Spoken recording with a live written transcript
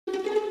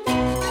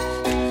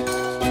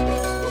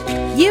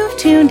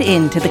tuned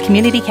in to the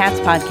Community Cats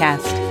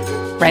podcast.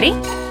 Ready?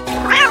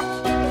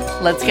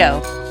 Let's go.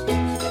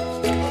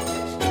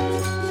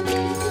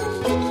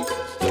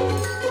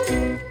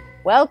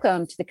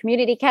 Welcome to the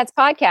Community Cats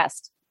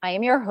podcast. I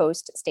am your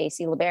host,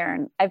 Stacy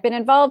LeBaron. I've been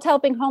involved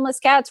helping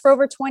homeless cats for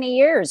over 20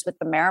 years with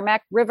the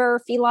Merrimack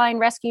River Feline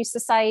Rescue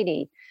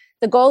Society.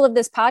 The goal of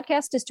this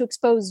podcast is to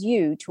expose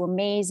you to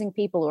amazing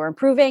people who are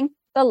improving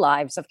the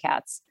lives of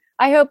cats.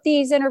 I hope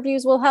these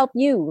interviews will help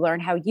you learn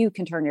how you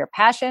can turn your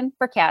passion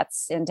for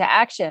cats into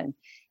action.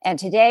 And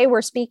today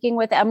we're speaking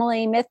with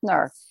Emily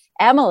Miethner.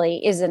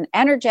 Emily is an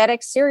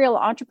energetic serial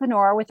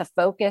entrepreneur with a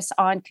focus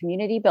on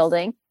community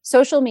building,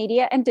 social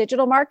media, and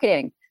digital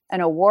marketing.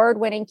 An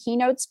award-winning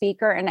keynote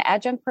speaker and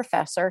adjunct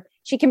professor,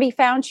 she can be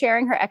found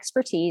sharing her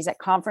expertise at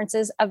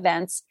conferences,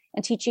 events,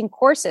 and teaching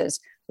courses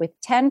with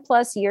 10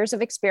 plus years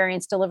of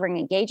experience delivering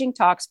engaging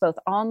talks both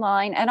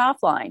online and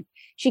offline.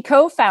 She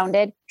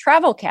co-founded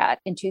Travel Cat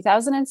in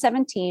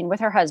 2017 with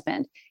her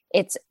husband.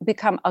 It's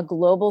become a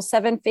global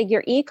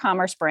 7-figure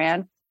e-commerce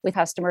brand with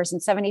customers in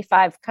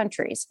 75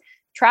 countries.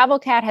 Travel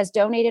Cat has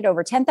donated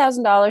over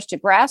 $10,000 to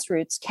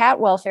grassroots cat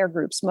welfare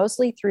groups,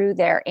 mostly through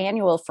their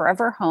annual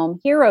Forever Home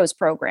Heroes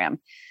program.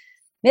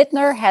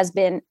 Miethner has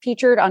been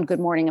featured on Good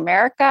Morning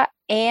America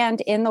and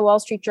in the Wall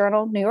Street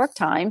Journal, New York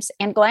Times,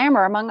 and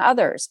Glamour, among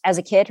others. As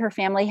a kid, her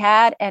family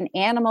had an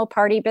animal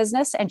party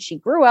business, and she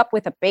grew up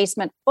with a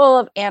basement full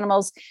of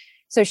animals.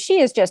 So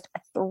she is just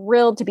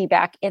thrilled to be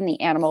back in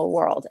the animal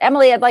world.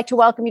 Emily, I'd like to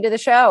welcome you to the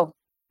show.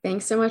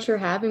 Thanks so much for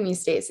having me,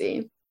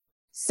 Stacy.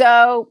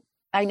 So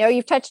I know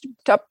you've touched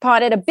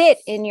upon it a bit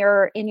in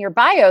your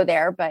bio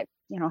there, but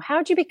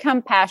how'd you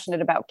become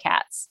passionate about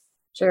cats?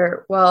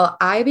 Sure. Well,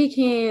 I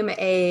became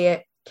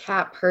a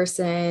cat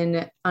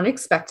person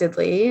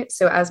unexpectedly.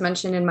 So as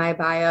mentioned in my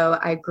bio,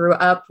 I grew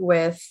up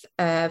with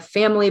a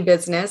family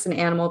business, an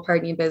animal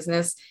party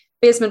business,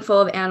 basement full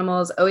of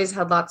animals, always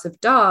had lots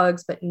of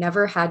dogs, but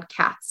never had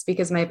cats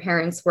because my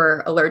parents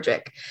were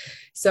allergic.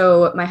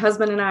 So my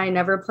husband and I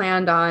never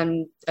planned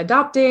on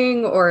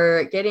adopting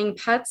or getting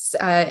pets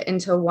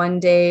until one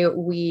day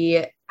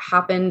we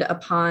happened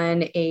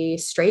upon a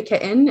stray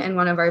kitten in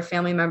one of our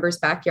family members'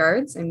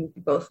 backyards. And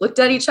we both looked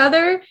at each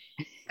other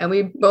and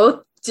we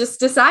both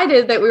just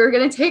decided that we were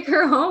going to take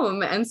her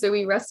home. And so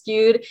we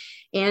rescued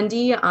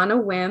Andy on a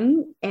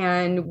whim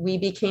and we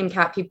became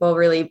cat people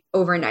really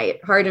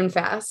overnight, hard and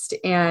fast.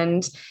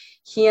 And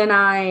he and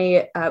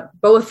I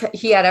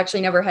he had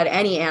actually never had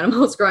any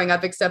animals growing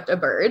up except a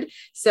bird.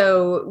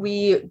 So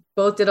we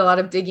both did a lot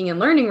of digging and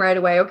learning right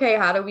away. Okay,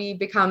 how do we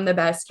become the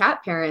best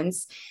cat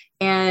parents?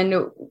 And,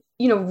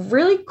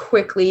 really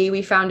quickly,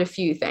 we found a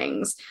few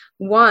things.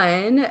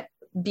 One,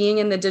 being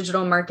in the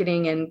digital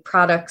marketing and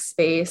product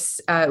space,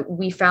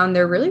 we found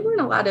there really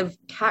weren't a lot of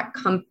cat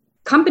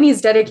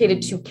companies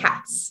dedicated to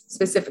cats,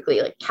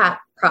 specifically like cat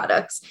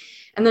products.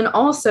 And then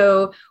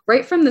also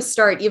right from the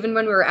start, even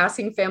when we were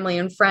asking family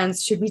and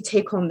friends, should we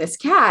take home this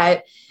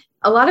cat?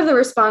 A lot of the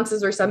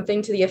responses were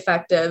something to the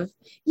effect of,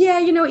 yeah,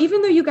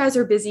 even though you guys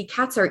are busy,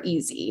 cats are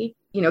easy.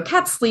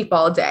 Cats sleep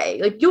all day.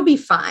 Like you'll be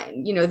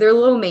fine. They're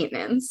low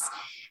maintenance.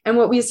 And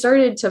what we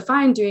started to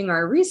find doing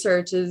our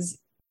research is,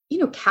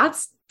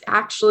 cats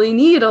actually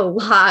need a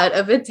lot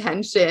of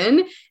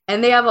attention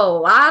and they have a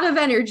lot of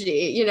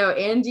energy.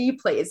 Andy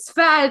plays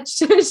fetch.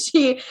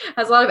 She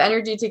has a lot of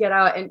energy to get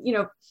out. And,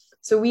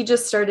 so we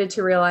just started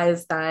to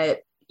realize that,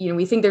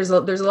 we think there's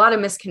a lot of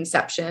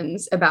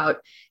misconceptions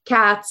about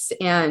cats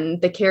and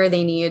the care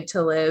they need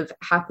to live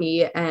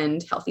happy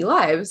and healthy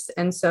lives.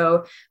 And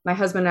so my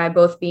husband and I,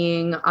 both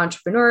being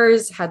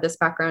entrepreneurs, had this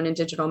background in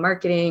digital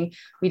marketing.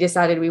 We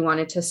decided we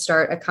wanted to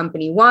start a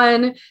company,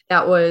 one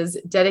that was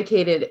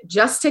dedicated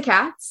just to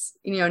cats,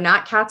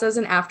 not cats as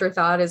an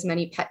afterthought, as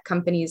many pet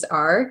companies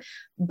are,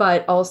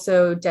 but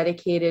also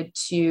dedicated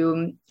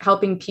to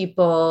helping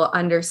people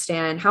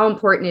understand how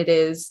important it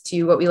is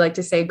to, what we like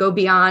to say, go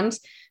beyond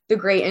the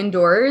great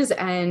indoors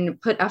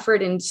and put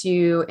effort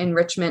into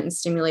enrichment and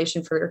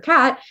stimulation for your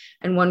cat.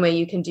 And one way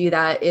you can do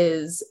that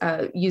is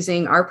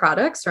using our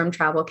products from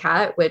Travel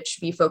Cat, which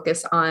we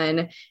focus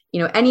on,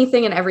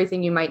 anything and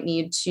everything you might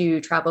need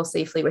to travel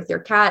safely with your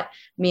cat,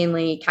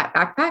 mainly cat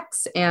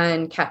backpacks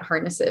and cat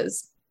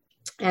harnesses.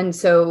 And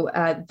so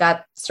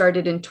that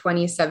started in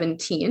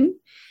 2017.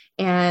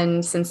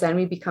 And since then,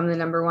 we've become the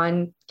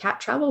 #1 cat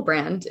travel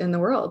brand in the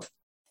world.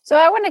 So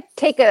I want to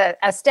take a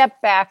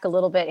step back a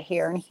little bit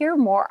here and hear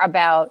more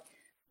about,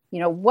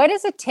 what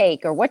does it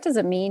take or what does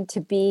it mean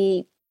to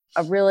be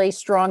a really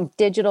strong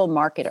digital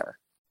marketer?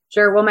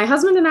 Sure. Well, my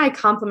husband and I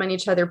complement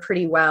each other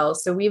pretty well.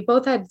 So we've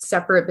both had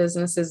separate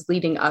businesses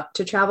leading up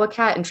to Travel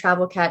Cat, and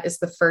Travel Cat is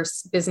the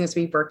first business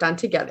we've worked on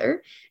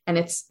together. And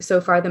it's so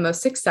far the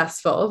most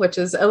successful, which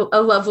is a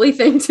lovely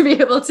thing to be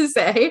able to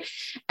say.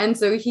 And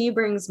so he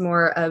brings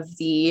more of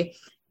the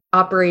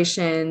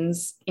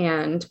operations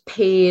and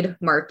paid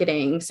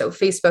marketing. So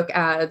Facebook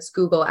ads,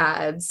 Google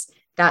ads,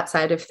 that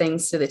side of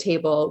things to the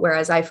table.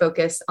 Whereas I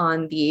focus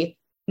on the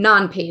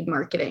non-paid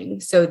marketing.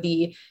 So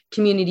the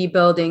community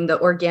building, the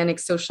organic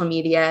social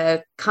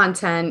media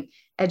content,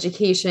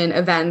 education,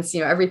 events,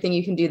 everything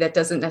you can do that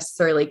doesn't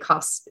necessarily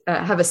cost,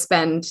 have a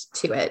spend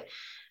to it.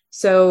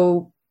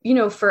 So,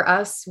 for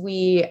us,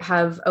 we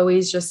have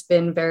always just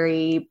been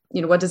very,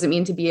 what does it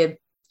mean to be a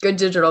good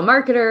digital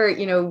marketer?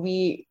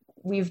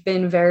 We've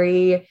been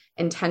very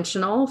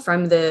intentional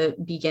from the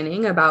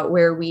beginning about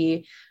where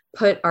we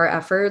put our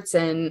efforts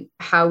and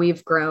how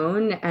we've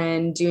grown,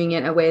 and doing it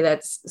in a way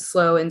that's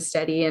slow and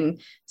steady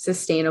and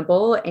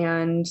sustainable.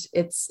 And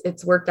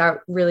it's worked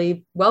out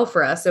really well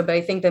for us. But I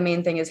think the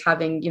main thing is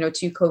having,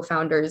 two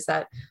co-founders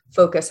that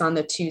focus on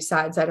the two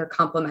sides that are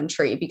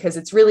complementary, because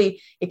it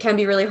can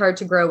be really hard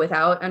to grow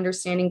without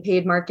understanding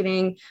paid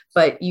marketing,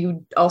 but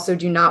you also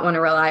do not want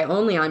to rely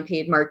only on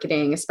paid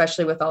marketing,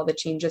 especially with all the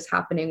changes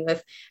happening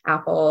with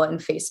Apple and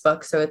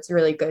Facebook. So it's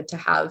really good to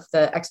have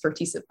the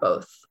expertise of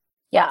both.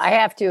 Yeah, I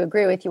have to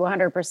agree with you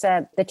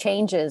 100%. The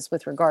changes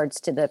with regards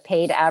to the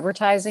paid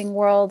advertising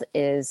world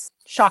is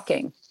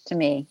shocking to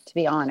me, to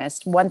be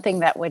honest. One thing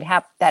that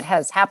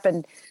has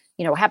happened,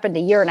 happened a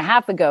year and a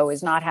half ago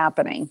is not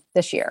happening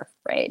this year,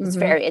 right? It's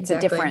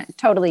exactly.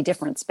 Totally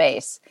different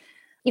space.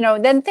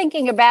 Then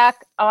thinking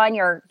back on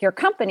your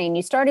company, and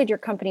you started your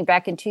company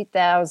back in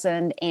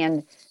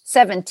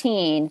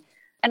 2017,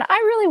 and I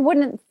really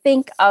wouldn't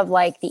think of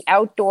like the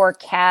outdoor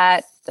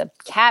cat, the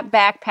cat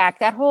backpack,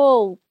 that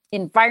whole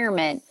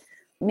environment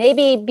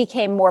maybe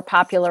became more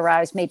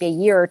popularized maybe a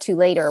year or two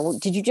later.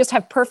 Did you just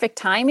have perfect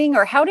timing,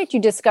 or how did you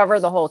discover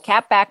the whole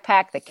cat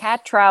backpack, the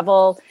cat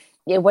travel?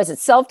 Was it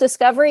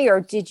self-discovery,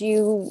 or did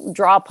you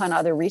draw upon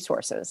other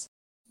resources?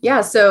 Yeah,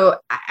 so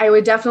I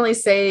would definitely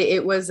say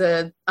it was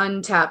an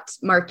untapped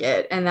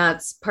market, and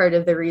that's part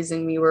of the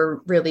reason we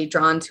were really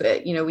drawn to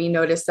it. We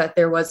noticed that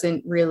there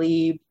wasn't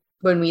really,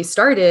 when we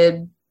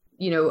started,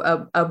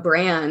 a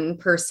brand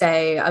per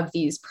se of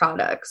these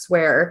products,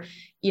 where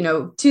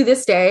to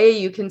this day,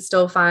 you can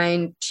still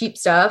find cheap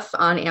stuff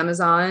on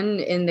Amazon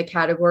in the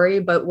category.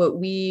 But what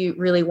we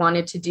really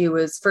wanted to do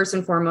was first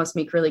and foremost,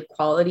 make really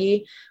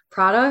quality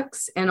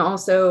products, and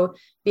also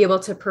be able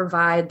to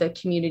provide the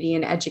community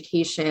and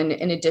education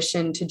in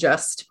addition to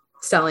just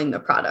selling the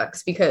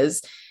products,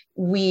 because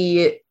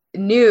we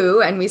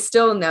knew, and we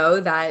still know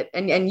that,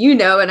 and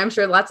and I'm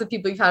sure lots of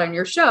people you've had on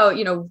your show,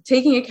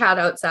 taking a cat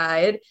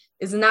outside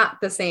is not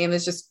the same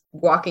as just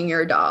walking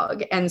your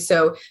dog. And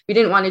so we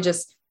didn't want to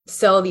just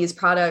sell these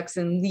products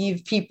and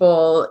leave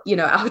people,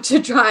 out to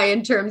dry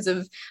in terms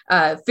of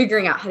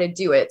figuring out how to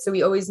do it. So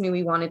we always knew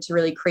we wanted to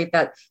really create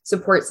that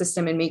support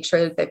system and make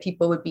sure that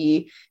people would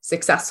be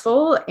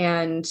successful,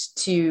 and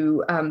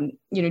to,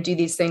 do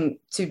these things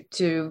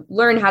to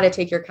learn how to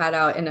take your cat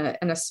out in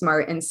a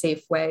smart and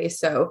safe way.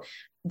 So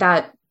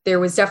that there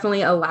was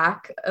definitely a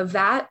lack of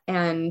that.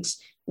 And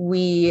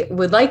we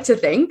would like to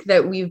think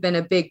that we've been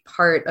a big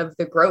part of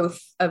the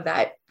growth of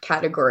that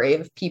category,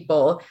 of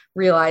people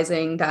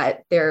realizing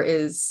that there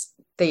is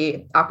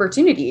the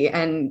opportunity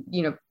and,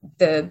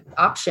 the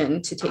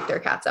option to take their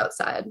cats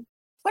outside.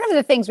 One of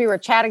the things we were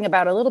chatting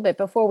about a little bit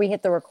before we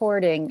hit the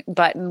recording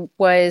button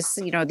was,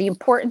 the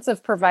importance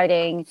of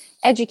providing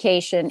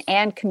education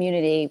and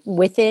community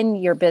within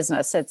your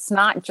business. It's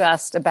not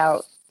just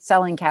about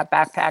selling cat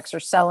backpacks or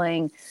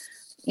selling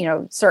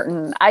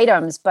certain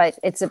items, but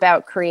it's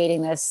about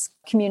creating this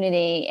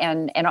community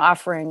and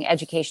offering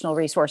educational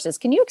resources.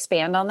 Can you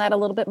expand on that a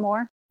little bit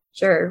more?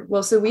 Sure.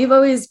 Well, so we've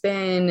always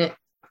been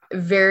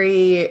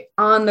very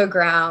on the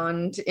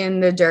ground in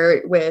the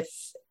dirt with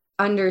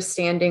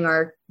understanding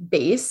our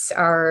base,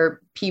 our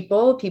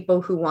people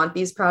who want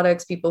these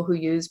products, people who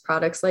use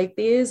products like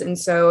these. And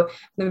so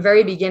in the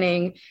very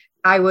beginning,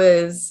 I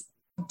was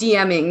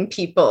DMing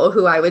people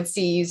who I would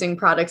see using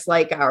products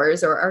like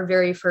ours, or our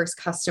very first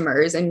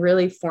customers, and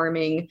really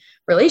forming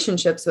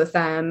relationships with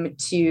them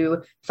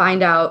to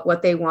find out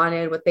what they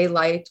wanted, what they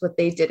liked, what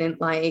they didn't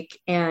like.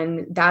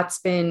 And that's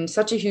been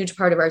such a huge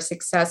part of our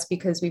success,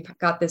 because we've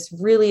got this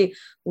really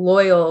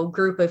loyal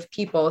group of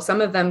people,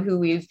 some of them who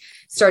we've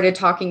started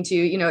talking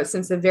to,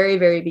 since the very,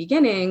 very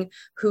beginning,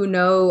 who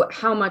know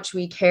how much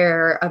we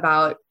care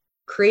about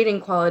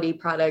creating quality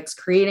products,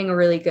 creating a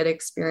really good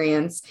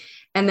experience,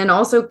 and then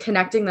also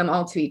connecting them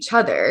all to each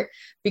other,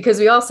 because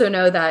we also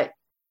know that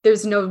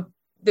there's no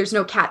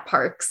cat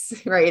parks,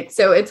 right?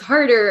 So it's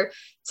harder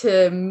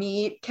to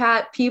meet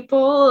cat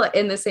people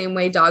in the same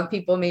way dog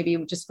people maybe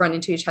just run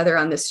into each other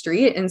on the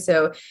street. And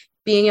so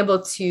being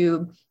able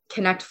to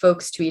connect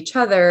folks to each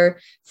other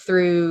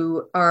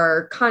through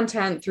our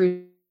content,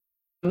 through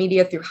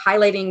media, through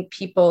highlighting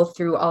people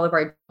through all of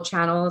our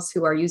channels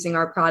who are using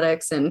our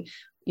products, and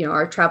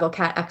our travel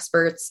cat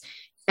experts.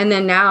 And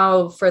then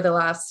now for the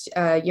last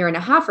year and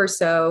a half or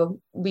so,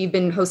 we've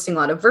been hosting a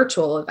lot of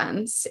virtual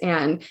events,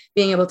 and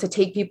being able to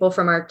take people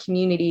from our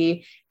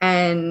community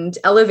and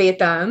elevate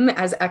them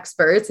as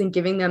experts, and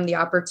giving them the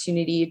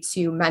opportunity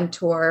to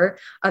mentor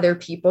other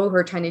people who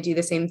are trying to do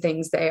the same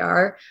things they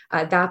are.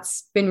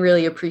 That's been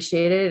really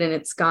appreciated, and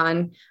it's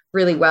gone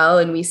really well.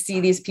 And we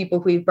see these people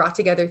who we've brought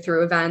together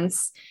through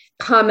events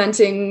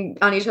commenting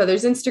on each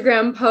other's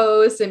Instagram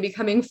posts and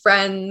becoming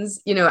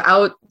friends,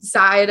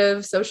 outside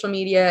of social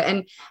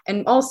media.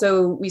 And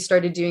also we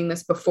started doing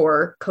this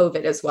before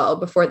COVID as well,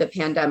 before the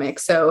pandemic.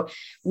 So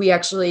we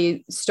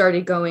actually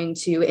started going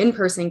to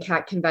in-person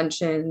cat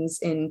conventions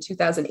in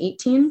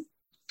 2018.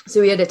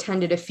 So we had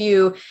attended a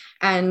few,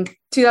 and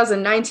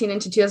 2019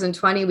 into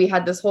 2020, we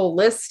had this whole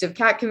list of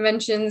cat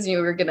conventions. We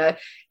were going to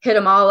hit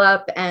them all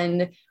up.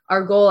 And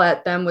our goal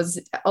at them was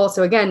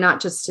also, again,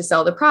 not just to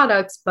sell the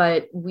products,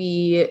 but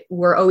we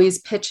were always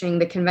pitching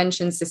the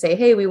conventions to say,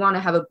 hey, we want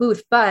to have a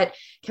booth, but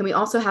can we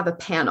also have a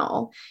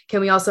panel? Can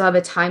we also have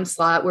a time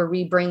slot where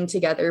we bring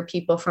together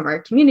people from our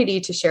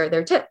community to share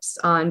their tips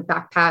on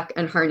backpack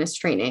and harness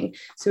training?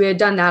 So we had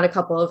done that a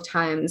couple of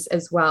times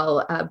as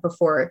well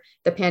before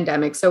the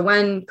pandemic. So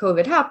when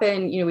COVID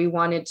happened, we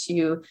wanted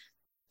to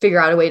figure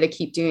out a way to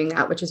keep doing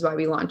that, which is why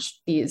we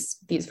launched these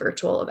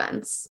virtual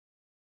events.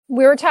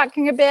 We were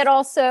talking a bit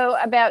also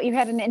about, you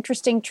had an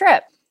interesting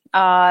trip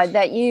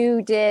that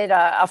you did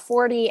a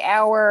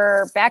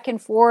 40-hour back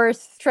and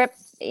forth trip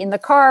in the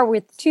car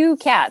with 2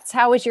 cats.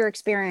 How was your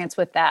experience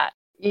with that?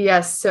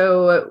 Yes.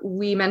 So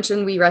we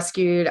mentioned we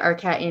rescued our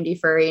cat, Andy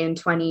Furry, in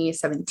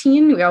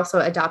 2017. We also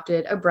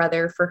adopted a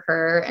brother for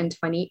her in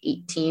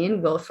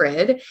 2018,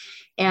 Wilfred.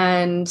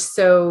 And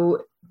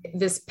so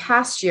this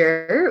past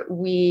year,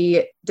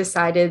 we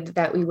decided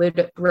that we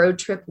would road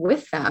trip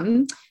with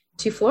them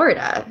to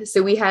Florida.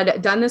 So we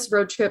had done this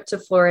road trip to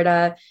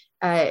Florida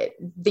the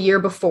year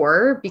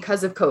before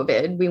because of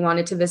COVID. We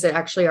wanted to visit,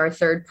 actually, our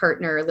third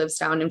partner lives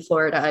down in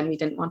Florida and we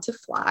didn't want to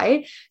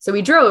fly. So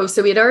we drove.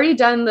 So we had already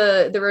done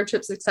the road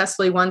trip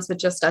successfully once with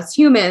just us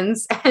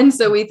humans. And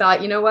so we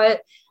thought, you know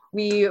what?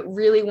 We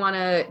really want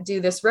to do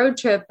this road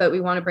trip, but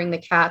we want to bring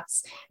the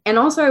cats. And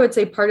also, I would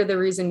say part of the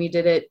reason we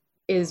did it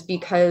is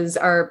because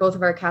both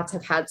of our cats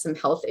have had some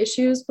health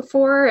issues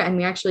before, and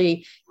we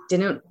actually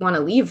didn't want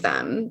to leave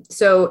them.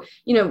 So,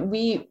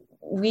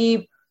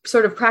 we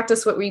sort of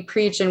practice what we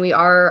preach, and we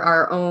are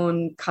our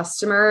own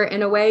customer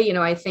in a way.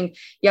 I think,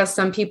 yes,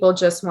 some people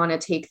just want to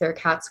take their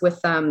cats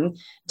with them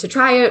to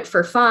try it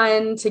for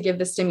fun, to give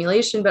the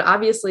stimulation. But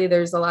obviously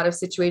there's a lot of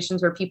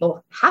situations where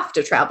people have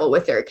to travel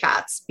with their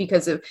cats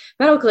because of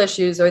medical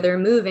issues, or they're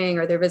moving,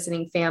 or they're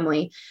visiting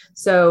family.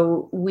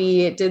 So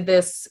we did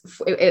this.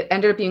 It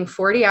ended up being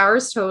 40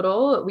 hours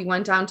total. We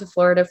went down to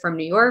Florida from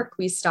New York.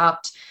 We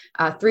stopped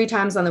 3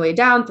 times on the way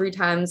down, 3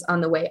 times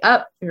on the way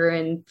up.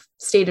 We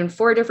stayed in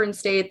 4 different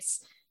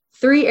states,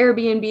 3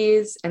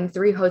 Airbnbs, and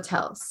 3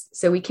 hotels.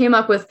 So we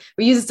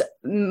used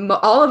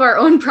all of our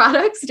own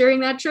products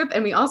during that trip.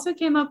 And we also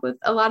came up with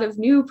a lot of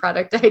new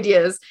product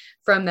ideas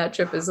from that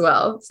trip as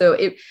well. So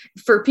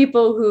for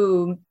people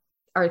who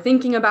are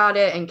thinking about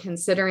it and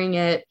considering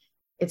it,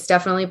 it's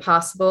definitely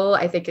possible.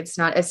 I think it's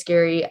not as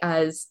scary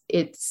as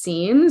it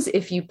seems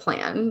if you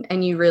plan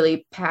and you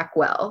really pack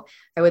well.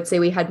 I would say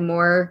we had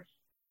more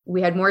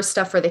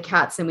stuff for the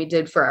cats than we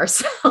did for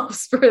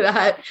ourselves for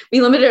that.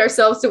 We limited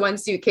ourselves to 1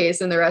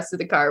 suitcase and the rest of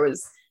the car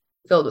was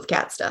filled with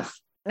cat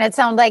stuff. And it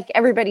sounded like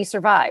everybody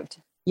survived.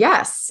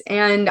 Yes.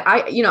 And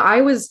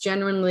I was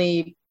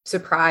genuinely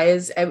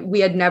surprised. We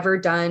had never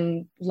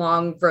done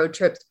long road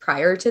trips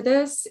prior to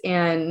this.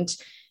 And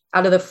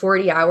out of the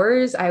 40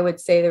 hours, I would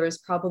say there was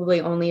probably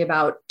only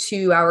about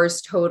 2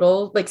 hours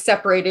total, like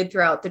separated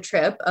throughout the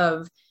trip,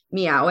 of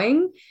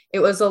meowing. It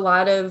was a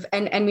lot of,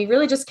 and we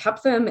really just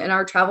kept them in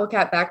our travel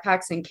cat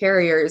backpacks and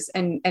carriers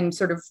and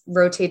sort of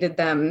rotated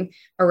them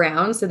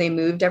around. So they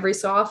moved every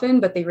so often,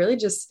 but they really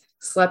just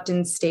slept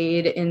and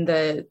stayed in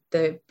the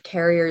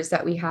carriers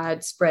that we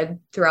had spread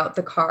throughout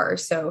the car.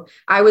 So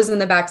I was in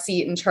the back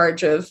seat in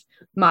charge of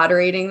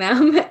moderating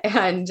them,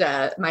 and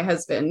my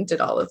husband did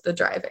all of the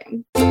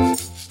driving.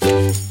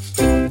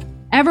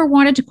 Ever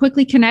wanted to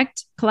quickly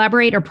connect,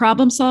 collaborate, or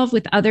problem solve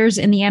with others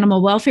in the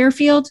animal welfare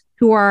field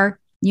who are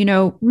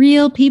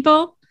real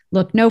people?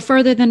 Look no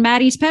further than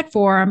Maddie's Pet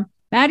Forum.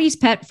 Maddie's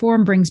Pet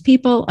Forum brings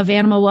people of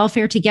animal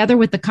welfare together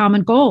with the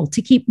common goal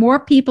to keep more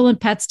people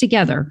and pets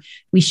together.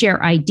 We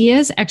share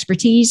ideas,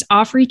 expertise,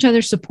 offer each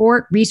other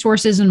support,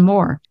 resources, and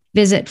more.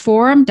 Visit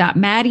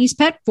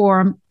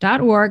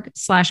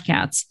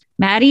forum.maddie'spetforum.org/cats.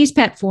 Maddie's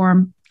Pet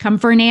Forum. Come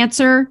for an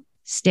answer.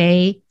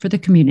 Stay for the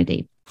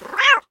community.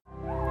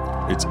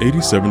 It's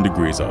 87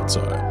 degrees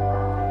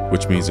outside,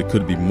 which means it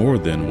could be more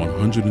than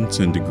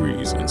 110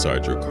 degrees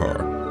inside your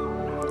car.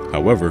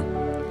 However,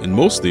 in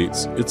most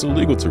states, it's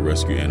illegal to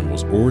rescue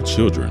animals or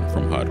children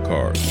from hot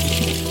cars.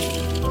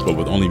 But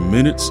with only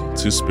minutes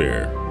to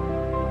spare,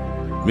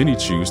 many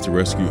choose to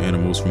rescue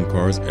animals from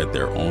cars at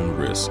their own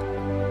risk,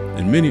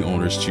 and many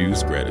owners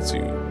choose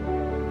gratitude.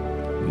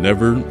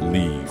 Never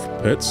leave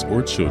pets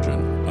or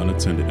children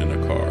unattended in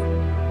a car,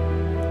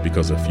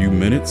 because a few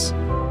minutes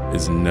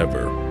is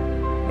never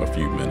a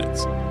few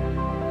minutes,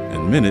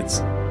 and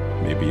minutes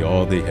may be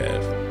all they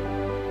have.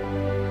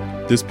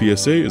 This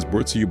PSA is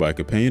brought to you by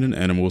Companion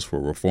Animals for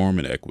Reform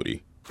and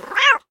Equity.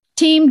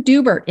 Team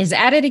Dubert is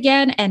at it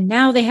again, and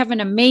now they have an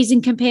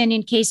amazing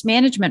companion case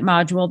management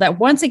module that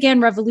once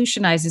again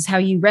revolutionizes how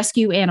you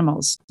rescue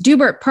animals.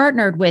 Dubert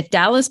partnered with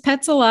Dallas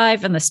Pets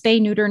Alive and the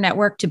Spay Neuter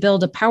Network to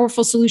build a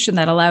powerful solution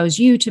that allows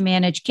you to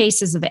manage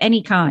cases of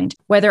any kind,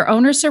 whether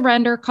owner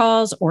surrender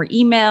calls or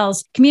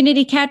emails,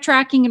 community cat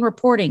tracking and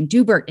reporting.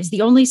 Dubert is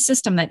the only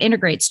system that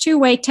integrates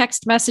two-way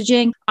text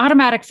messaging,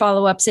 automatic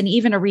follow-ups, and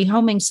even a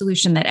rehoming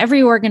solution that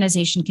every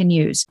organization can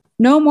use.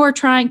 No more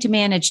trying to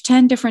manage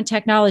 10 different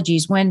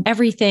technologies when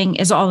everything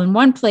is all in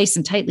one place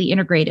and tightly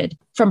integrated.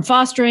 From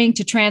fostering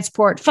to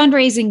transport,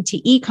 fundraising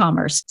to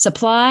e-commerce,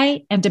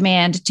 supply and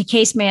demand to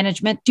case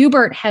management,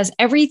 Dubert has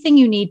everything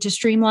you need to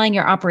streamline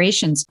your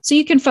operations so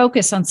you can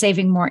focus on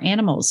saving more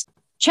animals.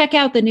 Check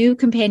out the new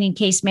companion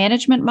case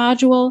management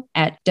module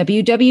at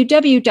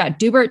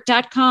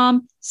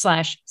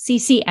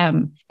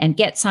www.dubert.com/CCM and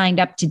get signed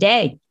up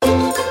today.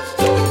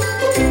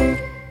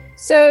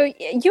 So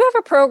you have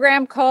a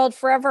program called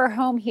Forever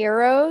Home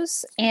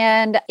Heroes,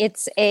 and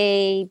it's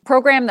a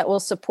program that will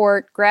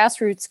support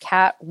grassroots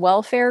cat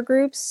welfare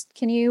groups.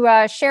 Can you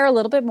share a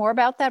little bit more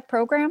about that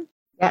program?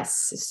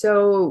 Yes.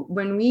 So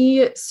when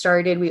we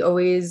started, we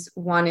always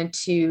wanted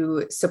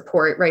to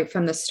support right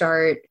from the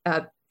start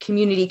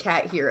community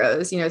cat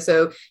heroes,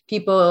 so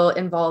people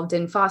involved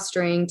in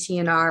fostering,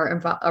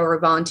 TNR, or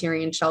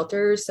volunteering in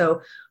shelters.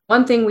 So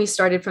one thing we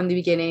started from the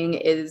beginning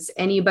is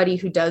anybody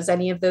who does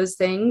any of those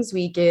things,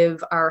 we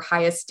give our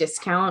highest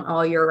discount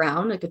all year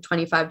round, like a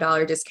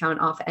 $25 discount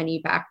off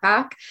any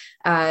backpack.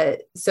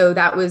 So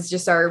that was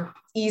just our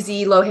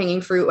easy,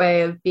 low-hanging fruit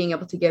way of being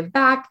able to give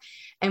back.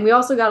 And we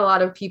also got a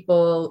lot of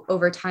people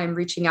over time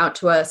reaching out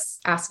to us,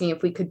 asking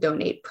if we could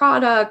donate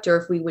product or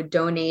if we would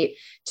donate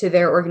to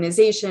their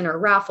organization or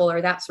raffle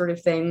or that sort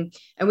of thing.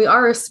 And we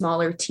are a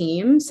smaller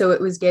team, so it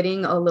was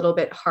getting a little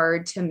bit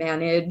hard to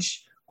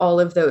manage all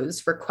of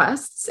those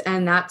requests.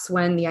 And that's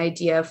when the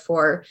idea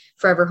for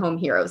Forever Home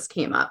Heroes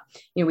came up.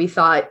 We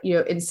thought,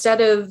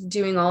 instead of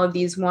doing all of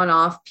these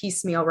one-off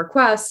piecemeal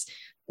requests,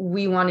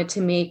 we wanted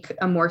to make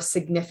a more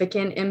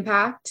significant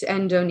impact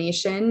and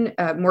donation,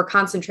 more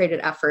concentrated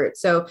effort.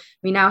 So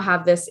we now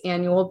have this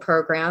annual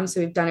program.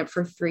 So we've done it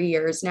for 3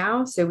 years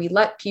now. So we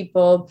let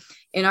people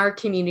in our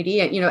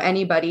community,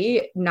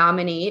 anybody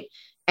nominate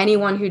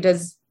anyone who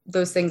does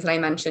those things that I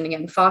mentioned,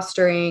 again,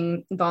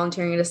 fostering,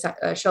 volunteering at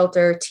a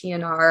shelter,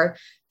 TNR,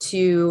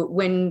 to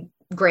win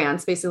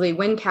grants, basically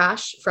win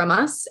cash from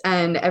us.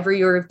 And every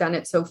year we've done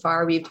it so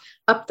far, we've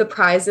upped the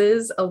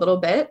prizes a little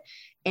bit,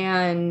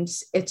 and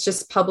it's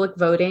just public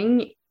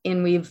voting,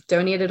 and we've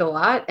donated a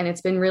lot. And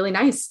it's been really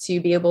nice to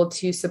be able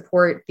to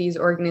support these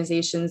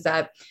organizations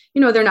that,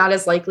 they're not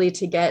as likely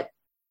to get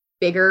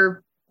big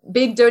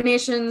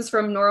donations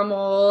from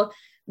normal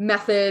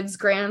methods,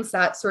 grants,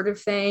 that sort of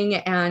thing.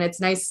 And it's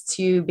nice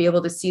to be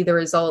able to see the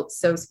results.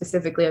 So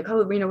specifically like,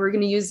 we're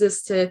going to use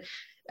this to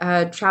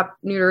trap,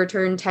 neuter,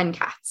 return 10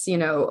 cats,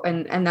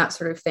 and that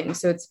sort of thing.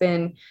 So it's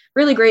been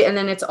really great. And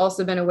then it's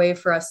also been a way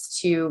for us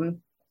to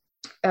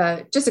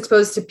just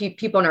expose to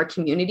people in our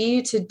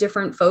community to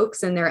different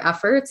folks and their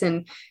efforts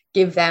and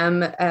give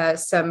them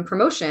some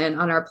promotion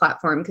on our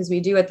platform, because we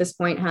do at this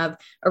point have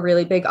a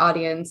really big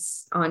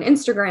audience on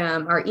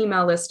Instagram, our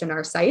email list, and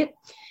our site.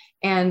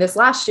 And this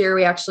last year,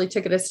 we actually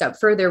took it a step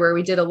further where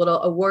we did a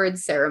little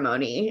awards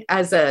ceremony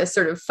as a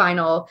sort of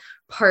final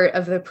part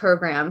of the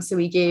program. So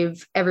we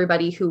gave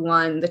everybody who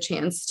won the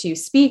chance to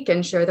speak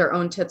and share their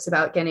own tips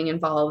about getting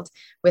involved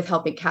with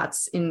helping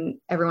cats in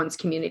everyone's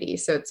community.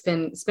 So it's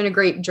been a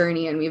great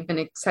journey, and we've been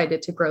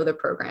excited to grow the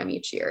program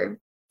each year.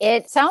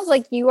 It sounds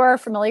like you are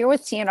familiar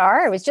with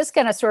TNR. I was just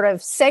going to sort of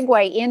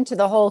segue into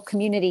the whole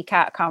community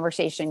cat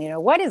conversation.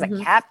 What is a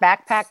cat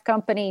backpack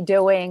company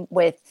doing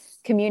with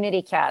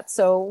community cats?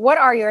 So what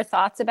are your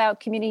thoughts about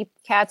community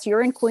cats?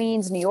 You're in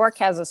Queens. New York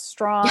has a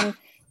strong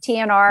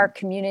TNR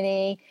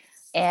community.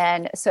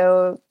 And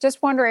so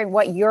just wondering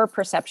what your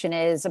perception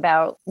is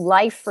about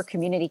life for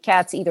community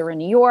cats, either in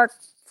New York,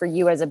 for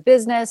you as a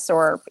business,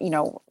 or,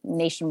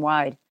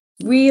 nationwide.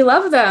 We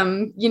love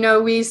them.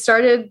 We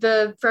started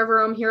the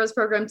Forever Home Heroes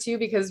program too,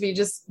 because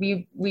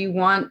we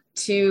want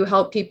to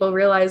help people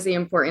realize the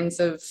importance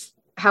of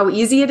how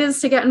easy it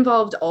is to get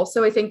involved.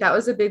 Also, I think that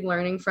was a big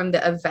learning from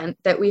the event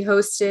that we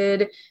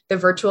hosted. The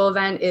virtual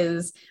event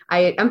is,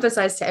 I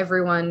emphasize to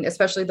everyone,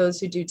 especially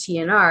those who do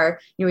TNR,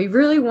 we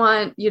really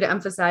want you to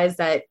emphasize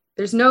that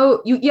there's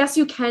yes,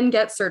 you can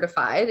get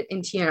certified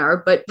in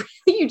TNR, but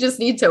really you just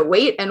need to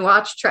wait and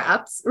watch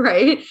traps,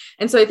 right?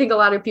 And so I think a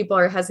lot of people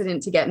are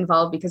hesitant to get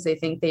involved because they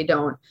think they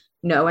don't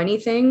know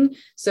anything.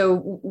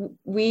 So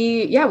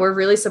we're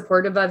really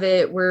supportive of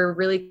it. We're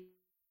really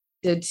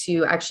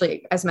to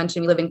actually, as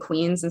mentioned, we live in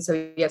Queens. And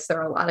so, yes, there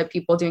are a lot of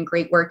people doing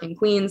great work in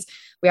Queens.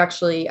 We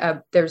actually,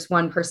 there's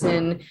one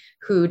person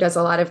who does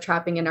a lot of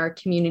trapping in our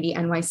community,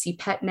 NYC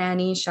Pet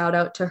Nanny, shout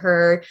out to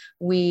her.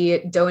 We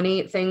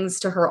donate things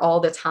to her all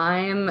the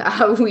time.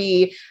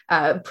 We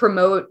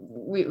promote,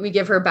 we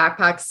give her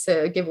backpacks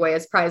to give away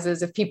as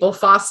prizes if people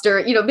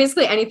foster,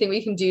 basically anything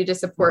we can do to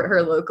support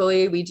her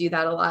locally. We do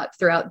that a lot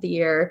throughout the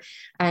year.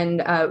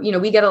 And,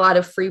 we get a lot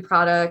of free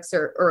products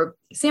or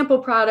sample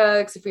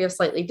products. If we have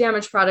slightly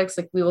damaged products,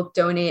 like we will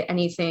donate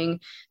anything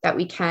that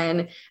we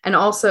can. And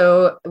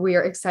also we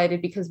are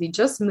excited because we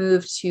just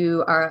moved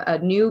to a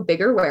new,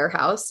 bigger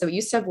warehouse. So we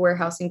used to have a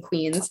warehouse in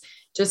Queens,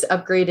 just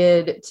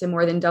upgraded to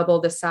more than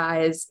double the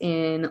size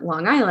in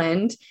Long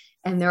Island.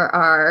 And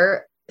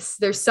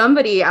there's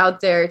somebody out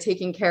there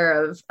taking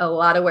care of a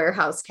lot of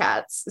warehouse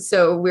cats.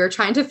 So we're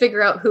trying to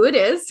figure out who it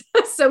is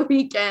so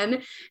we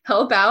can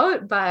help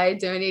out by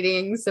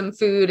donating some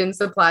food and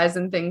supplies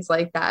and things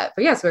like that.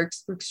 But yes, we're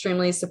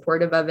extremely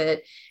supportive of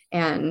it,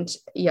 and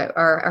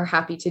are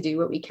happy to do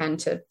what we can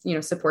to,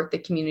 support the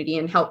community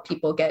and help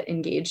people get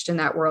engaged in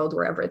that world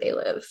wherever they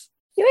live.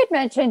 You had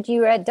mentioned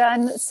you had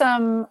done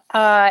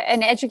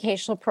an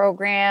educational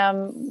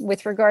program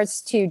with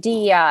regards to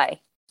DEI.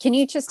 Can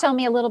you just tell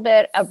me a little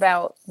bit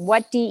about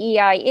what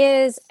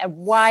DEI is and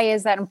why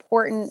is that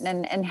important,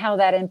 and how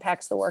that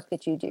impacts the work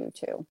that you do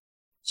too?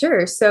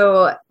 Sure.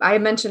 So I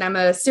mentioned I'm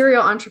a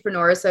serial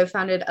entrepreneur. So I've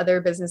founded other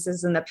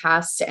businesses in the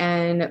past.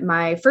 And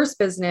my first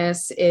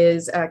business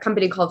is a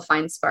company called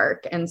FindSpark.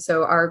 And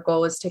so our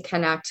goal is to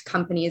connect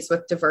companies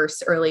with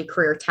diverse early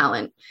career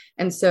talent.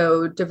 And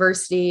so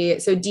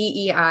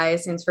DEI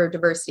stands for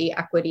diversity,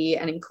 equity,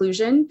 and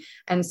inclusion.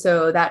 And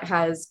so that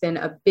has been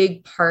a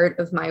big part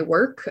of my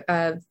work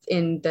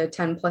in the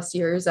 10 plus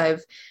years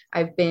I've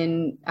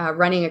been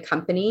running a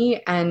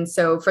company. And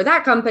so for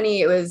that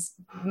company, it was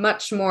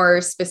much more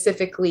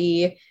specifically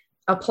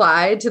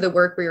applied to the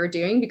work we were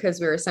doing, because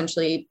we were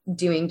essentially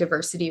doing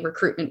diversity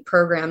recruitment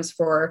programs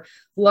for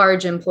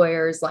large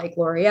employers like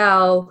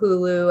L'Oreal,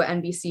 Hulu,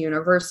 NBC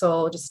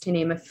Universal, just to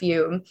name a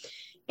few.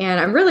 And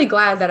I'm really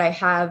glad that I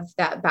have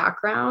that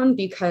background,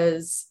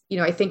 because,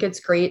 I think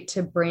it's great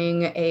to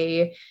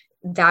bring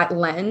that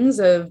lens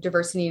of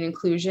diversity and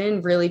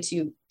inclusion really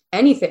to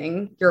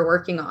anything you're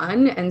working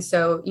on. And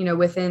so,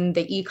 within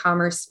the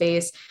e-commerce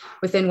space,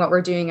 within what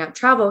we're doing at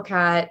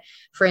TravelCat,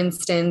 for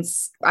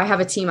instance, I have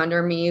a team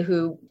under me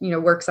who,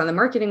 works on the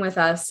marketing with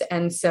us.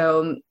 And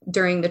so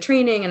during the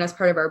training and as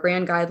part of our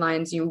brand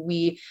guidelines,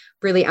 we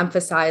really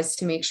emphasize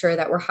to make sure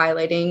that we're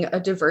highlighting a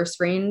diverse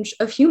range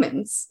of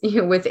humans,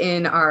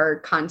 within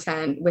our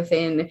content,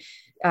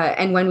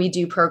 and when we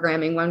do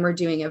programming, when we're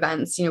doing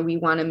events, we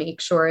want to make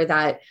sure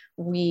that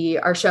we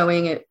are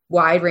showing a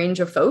wide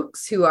range of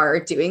folks who are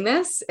doing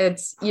this.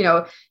 It's,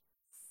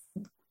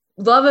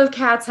 love of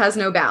cats has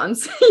no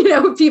bounds.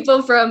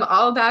 People from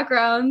all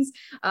backgrounds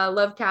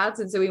love cats.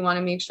 And so we want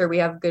to make sure we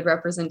have good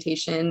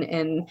representation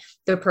in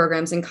the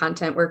programs and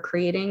content we're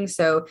creating.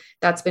 So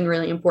that's been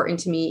really important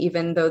to me,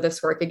 even though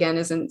this work, again,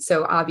 isn't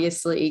so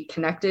obviously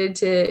connected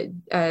to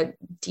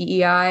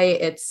DEI.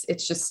 It's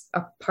just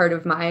a part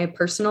of my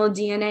personal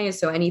DNA.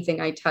 So anything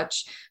I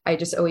touch, I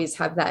just always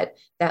have that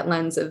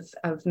lens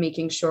of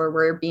making sure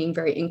we're being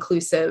very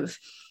inclusive,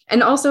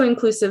 and also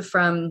inclusive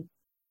from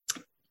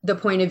the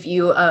point of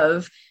view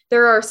of,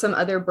 there are some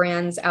other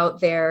brands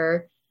out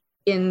there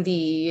in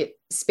the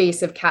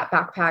space of cat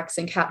backpacks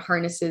and cat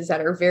harnesses that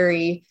are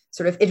very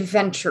sort of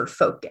adventure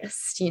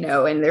focused,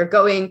 and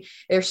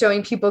they're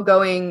showing people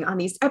going on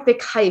these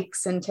epic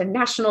hikes and to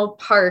national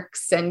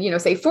parks and,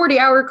 say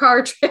 40-hour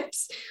car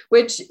trips,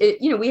 which,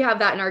 we have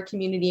that in our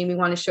community and we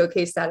want to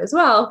showcase that as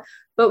well.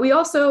 But we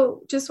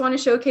also just want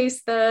to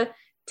showcase the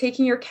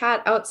taking your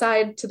cat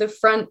outside to the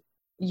front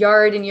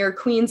yard in your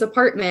Queens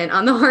apartment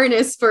on the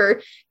harness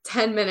for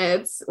 10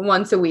 minutes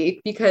once a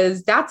week,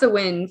 because that's a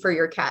win for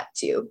your cat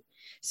too.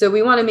 So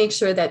we want to make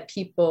sure that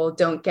people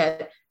don't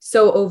get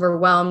so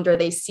overwhelmed, or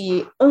they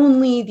see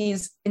only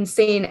these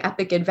insane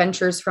epic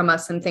adventures from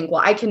us and think,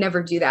 well, I can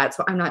never do that,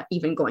 so I'm not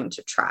even going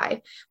to try.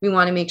 We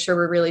want to make sure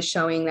we're really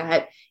showing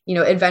that,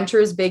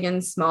 adventures big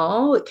and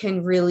small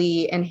can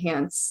really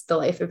enhance the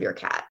life of your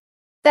cat.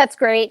 That's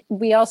great.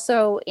 We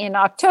also, in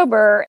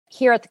October,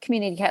 here at the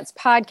Community Cats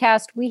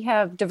podcast, we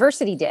have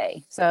Diversity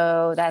Day.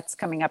 So that's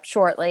coming up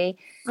shortly.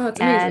 Oh,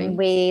 it's amazing.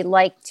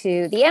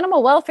 And the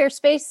animal welfare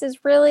space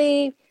is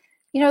really,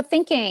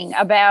 thinking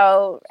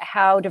about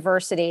how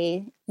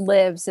diversity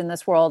lives in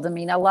this world. I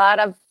mean, a lot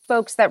of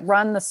folks that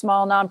run the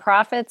small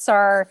nonprofits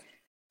are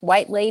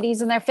white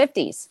ladies in their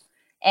 50s.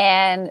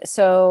 And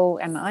so,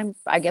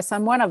 I guess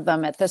I'm one of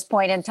them at this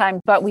point in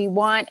time, but we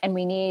want and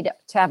we need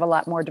to have a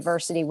lot more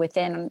diversity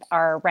within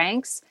our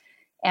ranks.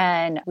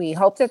 And we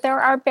hope that there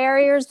are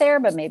barriers there,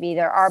 but maybe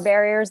there are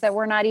barriers that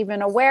we're not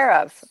even aware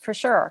of, for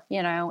sure,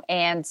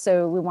 and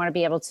so we want to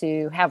be able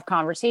to have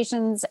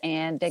conversations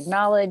and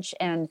acknowledge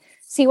and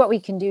see what we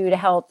can do to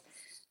help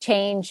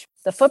change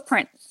the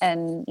footprint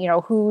and,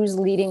 who's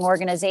leading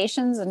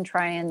organizations, and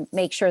try and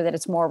make sure that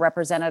it's more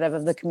representative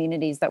of the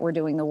communities that we're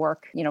doing the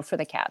work, for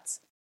the cats.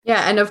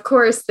 Yeah. And of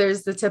course,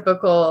 there's the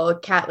typical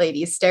cat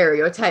lady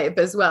stereotype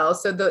as well.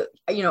 So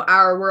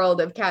our world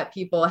of cat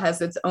people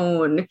has its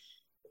own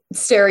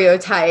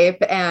stereotype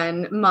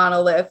and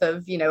monolith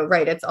of,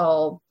 right, it's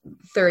all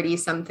 30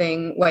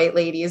 something white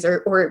ladies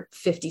or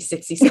 50,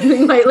 60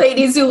 something white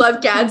ladies who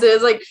love cats.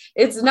 It's like,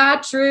 it's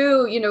not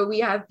true. We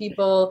have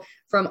people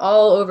from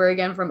all over,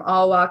 again, from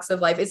all walks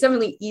of life. It's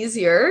definitely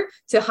easier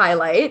to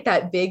highlight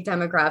that big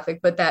demographic,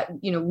 but that,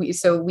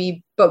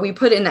 we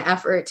put in the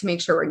effort to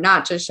make sure we're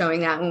not just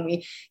showing that when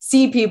we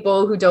see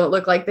people who don't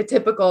look like the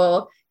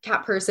typical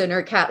cat person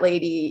or cat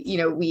lady,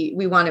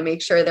 we want to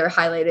make sure they're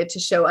highlighted to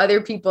show other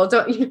people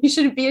you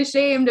shouldn't be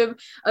ashamed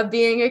of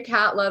being a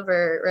cat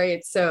lover,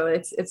 right? So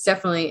it's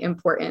definitely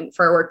important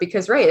for our work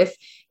because, right,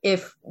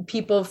 if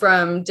people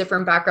from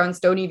different backgrounds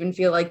don't even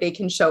feel like they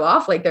can show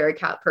off like they're a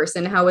cat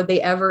person, how would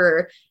they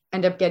ever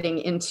end up getting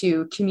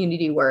into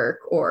community work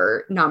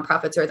or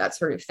nonprofits or that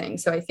sort of thing?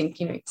 So I think,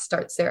 it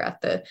starts there at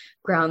the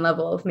ground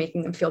level of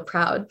making them feel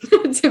proud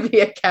to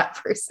be a cat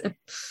person.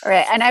 All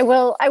right. And I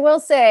will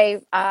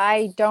say,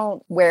 I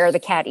don't wear the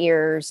cat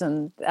ears,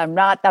 and I'm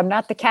not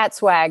the cat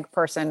swag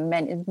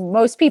person.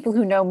 Most people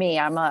who know me,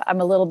 I'm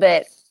a little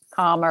bit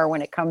calmer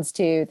when it comes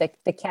to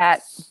the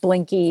cat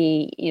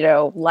blinky,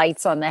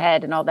 lights on the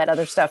head and all that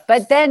other stuff.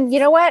 But then, you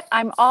know what?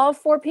 I'm all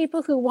for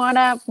people who want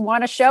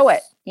to show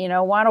it,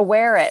 want to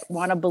wear it,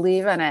 want to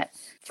believe in it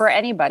for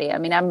anybody. I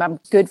mean,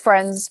 I'm good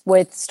friends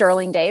with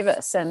Sterling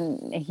Davis,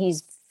 and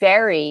he's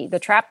the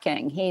Trap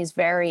King. He's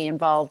very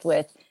involved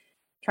with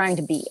trying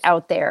to be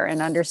out there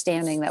and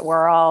understanding that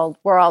we're all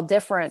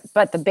different.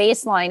 But the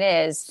baseline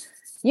is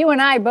you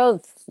and I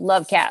both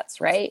love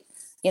cats, right?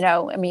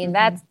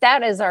 That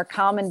is our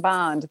common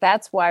bond.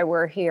 That's why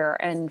we're here.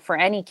 And for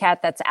any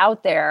cat that's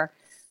out there,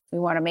 we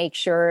want to make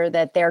sure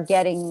that they're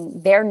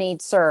getting their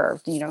needs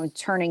served,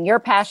 turning your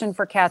passion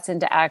for cats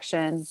into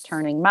action,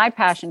 turning my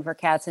passion for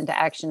cats into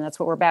action. That's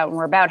what we're about. And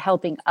we're about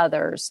helping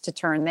others to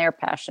turn their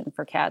passion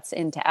for cats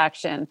into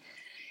action.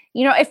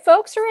 If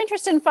folks are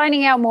interested in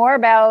finding out more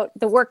about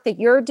the work that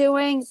you're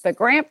doing, the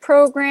grant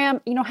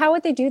program, how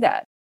would they do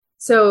that?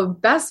 So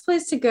best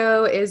place to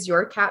go is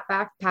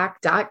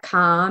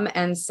yourcatbackpack.com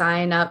and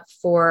sign up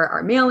for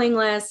our mailing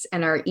list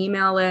and our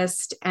email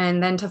list,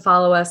 and then to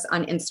follow us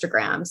on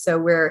Instagram. So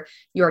we're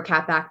Your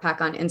Cat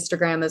Backpack on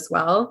Instagram as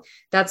well.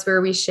 That's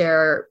where we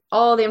share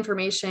all the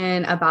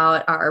information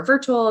about our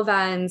virtual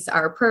events,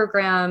 our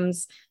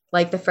programs,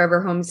 like the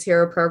Forever Homes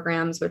Hero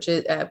programs, which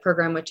is a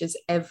program which is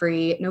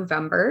every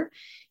November.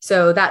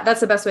 So that's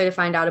the best way to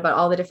find out about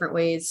all the different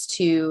ways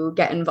to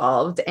get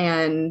involved.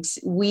 And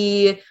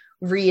we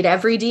read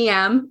every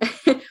DM.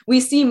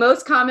 We see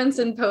most comments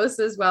and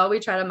posts as well. We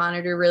try to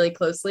monitor really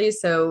closely.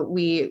 So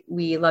we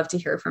love to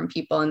hear from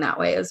people in that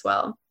way as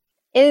well.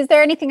 Is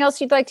there anything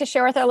else you'd like to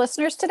share with our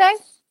listeners today?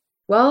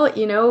 Well,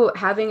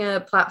 having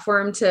a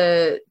platform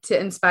to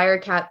inspire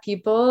cat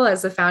people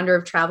as the founder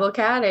of Travel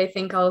Cat, I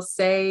think I'll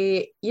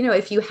say,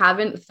 if you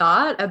haven't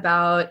thought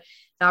about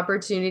the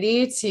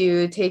opportunity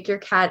to take your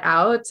cat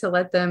out, to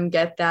let them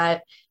get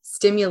that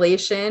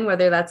stimulation,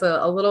 whether that's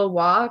a little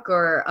walk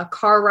or a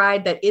car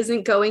ride that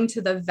isn't going to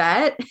the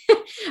vet,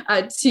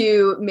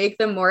 to make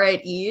them more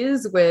at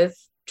ease with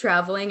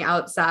traveling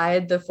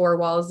outside the four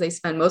walls they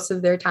spend most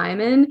of their time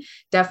in,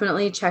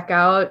 definitely check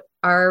out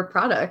our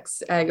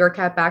products at Your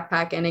Cat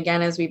Backpack. And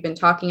again, as we've been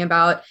talking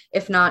about,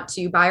 if not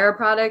to buy our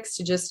products,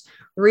 to just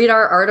read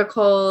our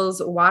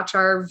articles, watch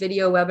our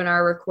video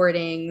webinar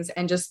recordings,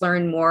 and just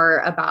learn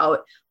more about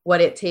what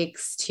it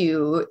takes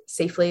to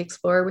safely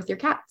explore with your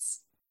cats.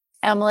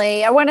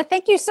 Emily, I want to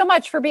thank you so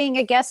much for being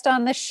a guest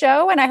on this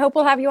show, and I hope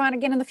we'll have you on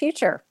again in the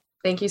future.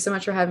 Thank you so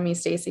much for having me,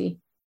 Stacey.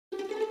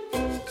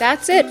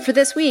 That's it for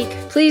this week.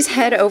 Please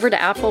head over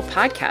to Apple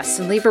Podcasts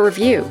and leave a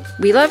review.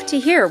 We love to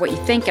hear what you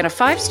think, and a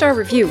 5-star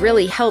review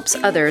really helps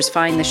others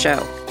find the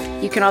show.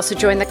 You can also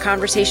join the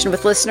conversation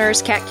with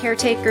listeners, cat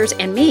caretakers,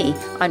 and me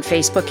on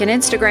Facebook and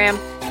Instagram.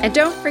 And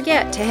don't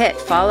forget to hit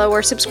follow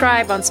or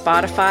subscribe on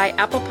Spotify,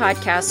 Apple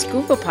Podcasts,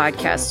 Google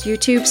Podcasts,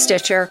 YouTube,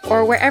 Stitcher,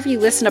 or wherever you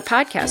listen to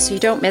podcasts so you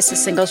don't miss a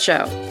single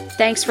show.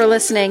 Thanks for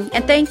listening,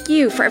 and thank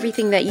you for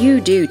everything that you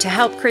do to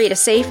help create a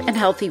safe and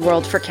healthy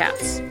world for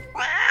cats.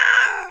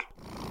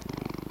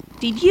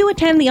 Did you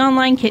attend the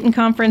online kitten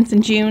conference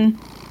in June?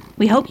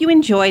 We hope you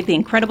enjoyed the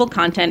incredible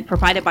content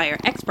provided by our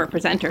expert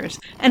presenters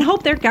and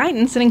hope their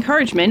guidance and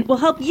encouragement will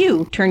help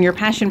you turn your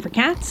passion for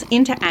cats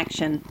into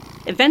action.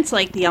 Events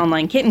like the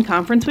online kitten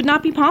conference would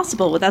not be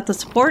possible without the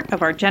support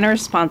of our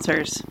generous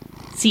sponsors.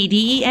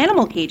 CDE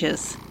Animal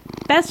Cages,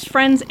 Best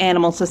Friends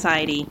Animal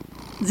Society,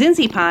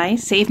 Zinzi Pie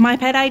Save My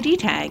Pet ID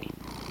Tag,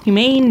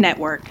 Humane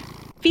Network,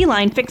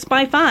 Feline Fix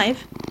by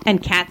 5,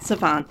 and Cat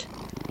Savant.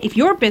 If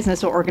your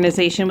business or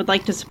organization would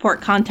like to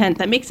support content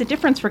that makes a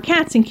difference for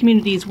cats in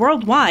communities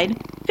worldwide,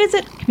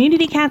 visit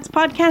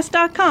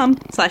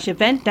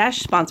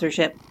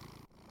communitycatspodcast.com/event-sponsorship.